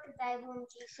the fruit of thy womb,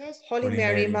 Jesus. Holy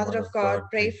Mary, Mother of God,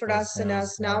 pray for us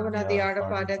sinners, now and at the hour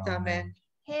of our death. Amen.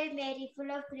 Hail Mary,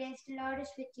 full of grace, the Lord is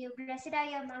with you. Blessed are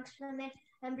you amongst women,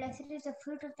 and blessed is the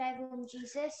fruit of thy womb,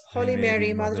 Jesus. Holy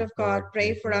Mary, Mother of God,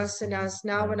 pray for us sinners,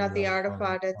 now and at the hour of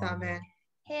our death. Amen.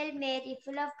 Hail Mary,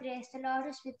 full of grace, the Lord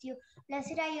is with you.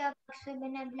 Blessed are you amongst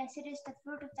women, and blessed is the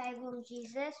fruit of thy womb,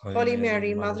 Jesus. Holy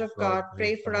Mary, Mother of God,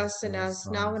 pray for us sinners,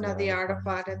 now and at the hour of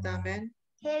our death. Amen.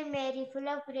 Hail Mary, full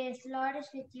of grace, the Lord is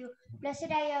with you. Blessed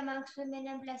are you amongst women,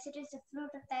 and blessed is the fruit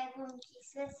of thy womb,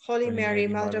 Jesus. Holy Mary,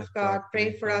 Mother of God,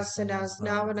 pray for us sinners,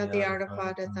 now and at the hour of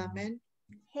our death. Amen.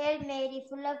 Hail Mary,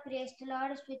 full of grace, the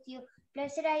Lord is with you.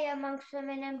 Blessed are you amongst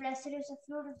women, and blessed is the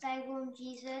fruit of thy womb,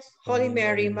 Jesus. Holy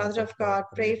Mary, Mother of God,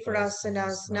 pray for us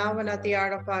sinners, now and at the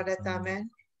hour of our death. Amen.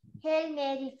 Hail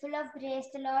Mary, full of grace,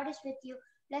 the Lord is with you.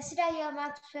 Blessed are you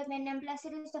amongst women, and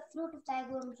blessed is the fruit of thy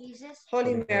womb, Jesus.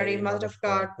 Holy Mary, Mother of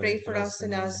God, pray for us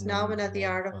sinners, now and at the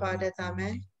hour of our death.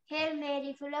 Amen. Hail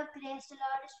Mary, full of grace, the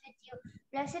Lord is with you.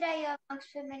 Blessed are you amongst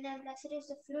women, and blessed is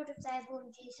the fruit of thy womb,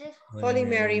 Jesus. Holy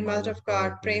Mary, Mother of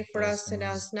God, pray for us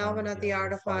sinners, now and at the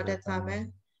hour of our death.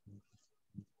 Amen.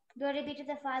 Glory be to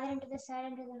the Father, and to the Son,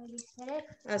 and to the Holy Spirit.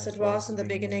 As it was in the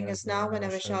beginning, is now, and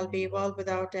ever shall be, world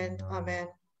without end. Amen.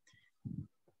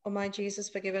 O my Jesus,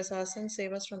 forgive us our sins,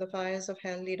 save us from the fires of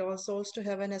hell, lead all souls to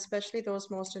heaven, especially those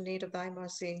most in need of thy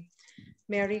mercy.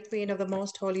 Mary, Queen of the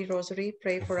Most Holy Rosary,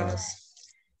 pray for us.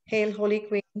 Hail, Holy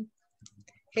Queen.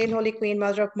 Hail, Holy Queen,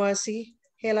 Mother of Mercy.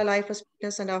 Hail, our life, our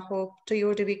sweetness, and our hope. To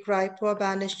you do we cry, poor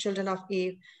banished children of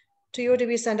Eve. To you do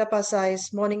we send up our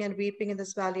sighs, mourning and weeping in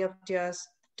this valley of tears.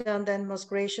 Turn then, most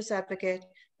gracious Advocate,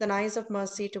 thine eyes of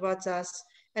mercy towards us,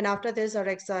 and after this our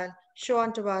exile, show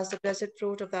unto us the blessed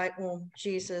fruit of thy womb,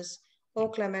 Jesus. O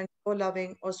clement, O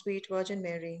loving, O sweet Virgin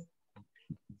Mary.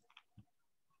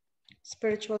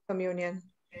 Spiritual Communion.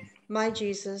 My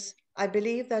Jesus, I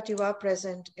believe that you are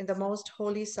present in the most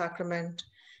holy sacrament.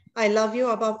 I love you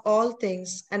above all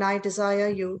things, and I desire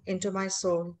you into my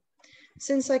soul.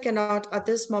 Since I cannot at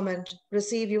this moment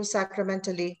receive you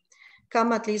sacramentally,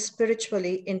 come at least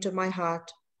spiritually into my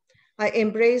heart. I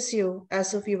embrace you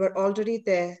as if you were already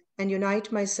there and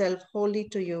unite myself wholly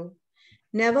to you.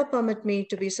 Never permit me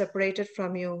to be separated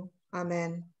from you.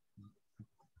 Amen.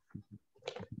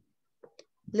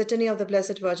 Litany of the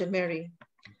Blessed Virgin Mary.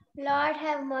 Lord,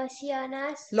 have mercy on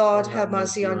us. Lord, have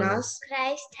mercy on us.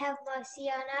 Christ, have mercy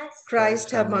on us.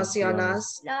 Christ, have mercy on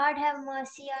us. Lord, have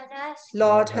mercy on us.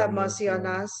 Lord, have mercy on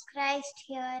us. Christ,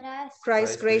 hear us.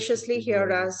 Christ, graciously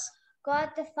hear us. God,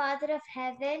 the Father of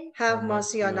heaven. Have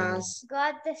mercy on us.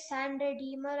 God, the Son,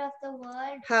 Redeemer of the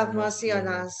world. Have mercy on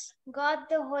us. God,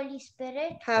 the Holy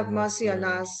Spirit. Have mercy on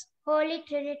us. Holy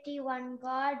Trinity, one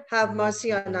God. Have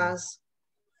mercy on us.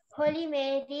 Holy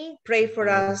Mary. Pray for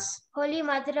us. Holy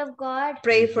Mother of God.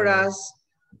 Pray for us.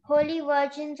 Holy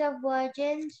Virgins of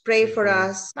Virgins. Pray for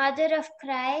us. Mother of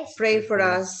Christ. Pray for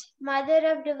us. Mother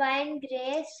of divine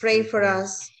grace. Pray for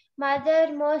us.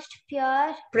 Mother most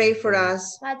pure. Pray for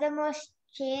us. Mother most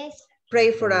chaste.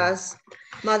 Pray for us.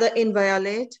 Mother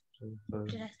inviolate.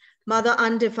 Mother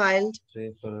undefiled.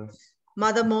 Pray for us.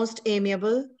 Mother most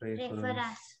amiable. Pray for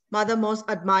us. Mother most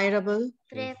admirable.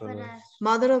 Pray for us.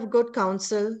 Mother of good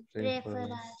counsel. Pray for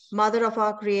us. Mother of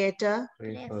our Creator.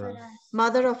 Pray for us.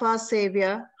 Mother of our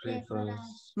Savior. Pray for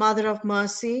us. Mother of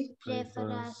mercy. Pray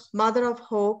for us. Mother of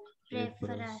hope. Pray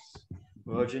for us.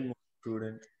 Virgin most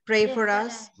prudent. Pray for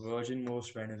us. Virgin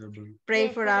most venerable. Pray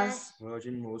for us.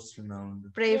 Virgin most renowned.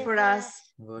 Pray for us.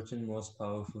 Virgin most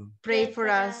powerful. Pray for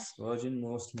us. Virgin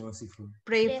most merciful.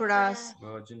 Pray for us.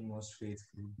 Virgin most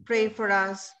faithful. Pray for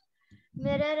us.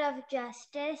 Mirror of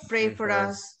justice. Pray for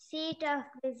us. Seat of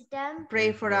wisdom.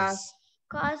 Pray for us.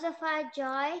 Cause of our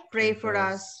joy. Pray for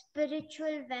us.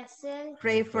 Spiritual vessel.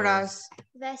 Pray for us.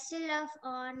 Vessel of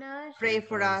honor. Pray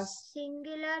for us.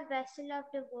 Singular vessel of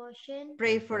devotion.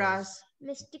 Pray for us.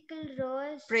 Mystical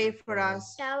rose. Pray for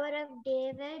us. Tower of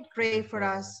David. Pray for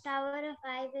us. Tower of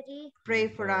ivory. Pray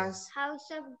for us.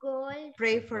 House of gold.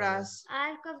 Pray for us.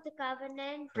 Ark of the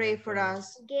covenant. Pray for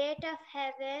us. Gate of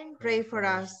heaven. Pray for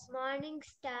us. Morning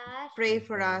star. Pray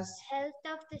for us. Health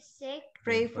of the sick.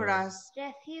 Pray for us.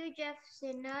 Refuge of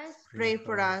sinners. Pray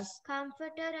for us.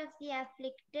 Comforter of the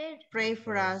afflicted. Pray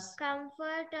for us.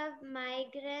 Comfort of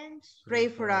migrants. Pray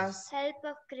for us. Help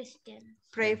of Christians.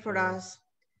 Pray for us.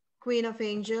 Queen of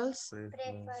angels. Pray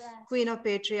for us. Queen of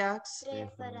patriarchs. Pray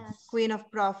for us. Queen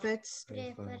of prophets.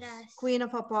 Pray for us. Queen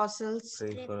of apostles.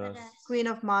 Pray for us. Queen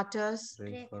of martyrs.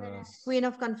 Pray for us. Queen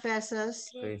of confessors.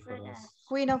 Pray for us.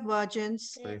 Queen of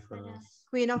virgins. Pray for us.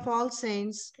 Queen of all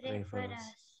saints. Pray for us.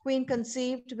 Queen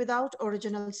conceived without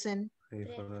original sin. Pray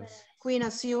for us. Queen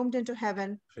assumed into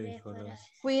heaven. Pray for us.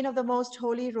 Queen of the most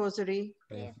holy rosary.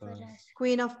 Pray for us.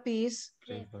 Queen of peace.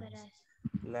 Pray for us.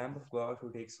 Lamb of God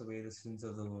who takes away the sins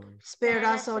of the world. Spare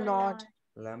us, O Lord.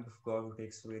 Lamb of God who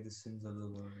takes away the sins of the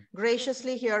world.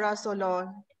 Graciously hear us, O Lord.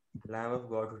 Lamb of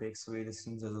God who takes away the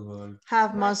sins of the world.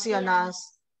 Have mercy on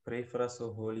us, Pray for us,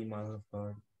 O Holy Mother of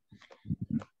God.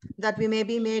 that we may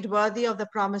be made worthy of the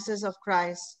promises of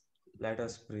Christ. Let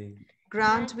us pray.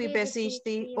 Grant, we beseech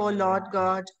thee, O Lord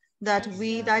God, that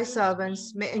we, thy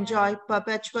servants, may enjoy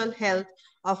perpetual health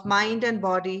of mind and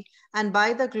body, and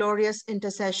by the glorious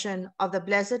intercession of the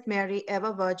Blessed Mary,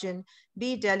 ever Virgin,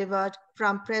 be delivered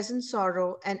from present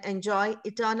sorrow and enjoy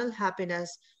eternal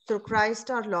happiness through Christ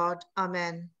our Lord.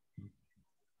 Amen.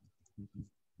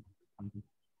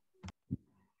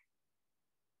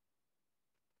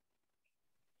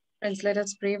 Friends, let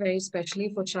us pray very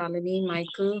specially for Charlene,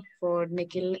 Michael, for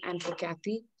Nikhil, and for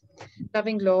Kathy.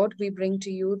 Loving Lord, we bring to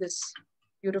you this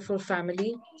beautiful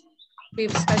family. We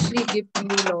especially give to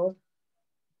you, Lord,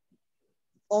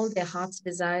 all their heart's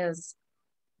desires.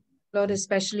 Lord,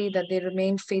 especially that they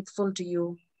remain faithful to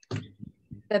you,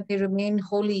 that they remain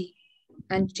holy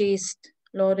and chaste,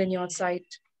 Lord, in your sight,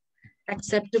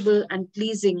 acceptable and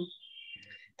pleasing.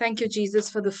 Thank you, Jesus,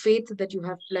 for the faith that you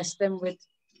have blessed them with.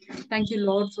 Thank you,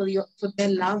 Lord, for their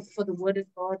love for the Word of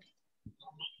God,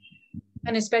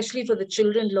 and especially for the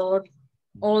children, Lord,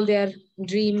 all their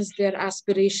dreams, their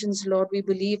aspirations, Lord. We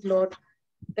believe, Lord,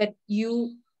 that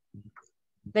you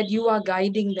are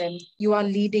guiding them, you are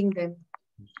leading them,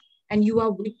 and you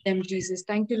are with them, Jesus.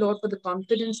 Thank you, Lord, for the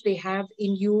confidence they have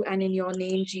in you and in your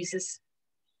name, Jesus.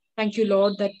 Thank you,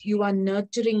 Lord, that you are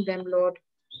nurturing them, Lord,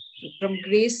 from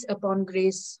grace upon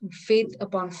grace, faith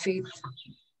upon faith.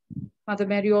 Mother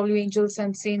Mary, all you angels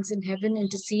and saints in heaven,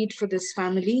 intercede for this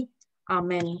family.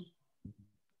 Amen.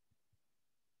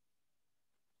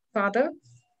 Father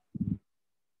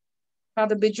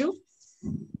Biju.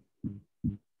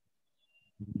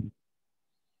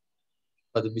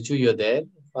 Father Biju, you're there,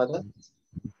 Father?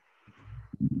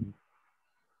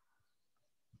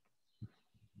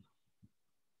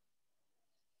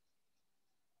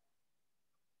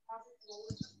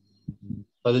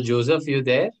 Father Joseph, you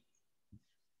there?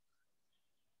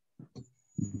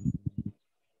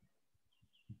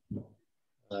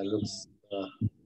 Looks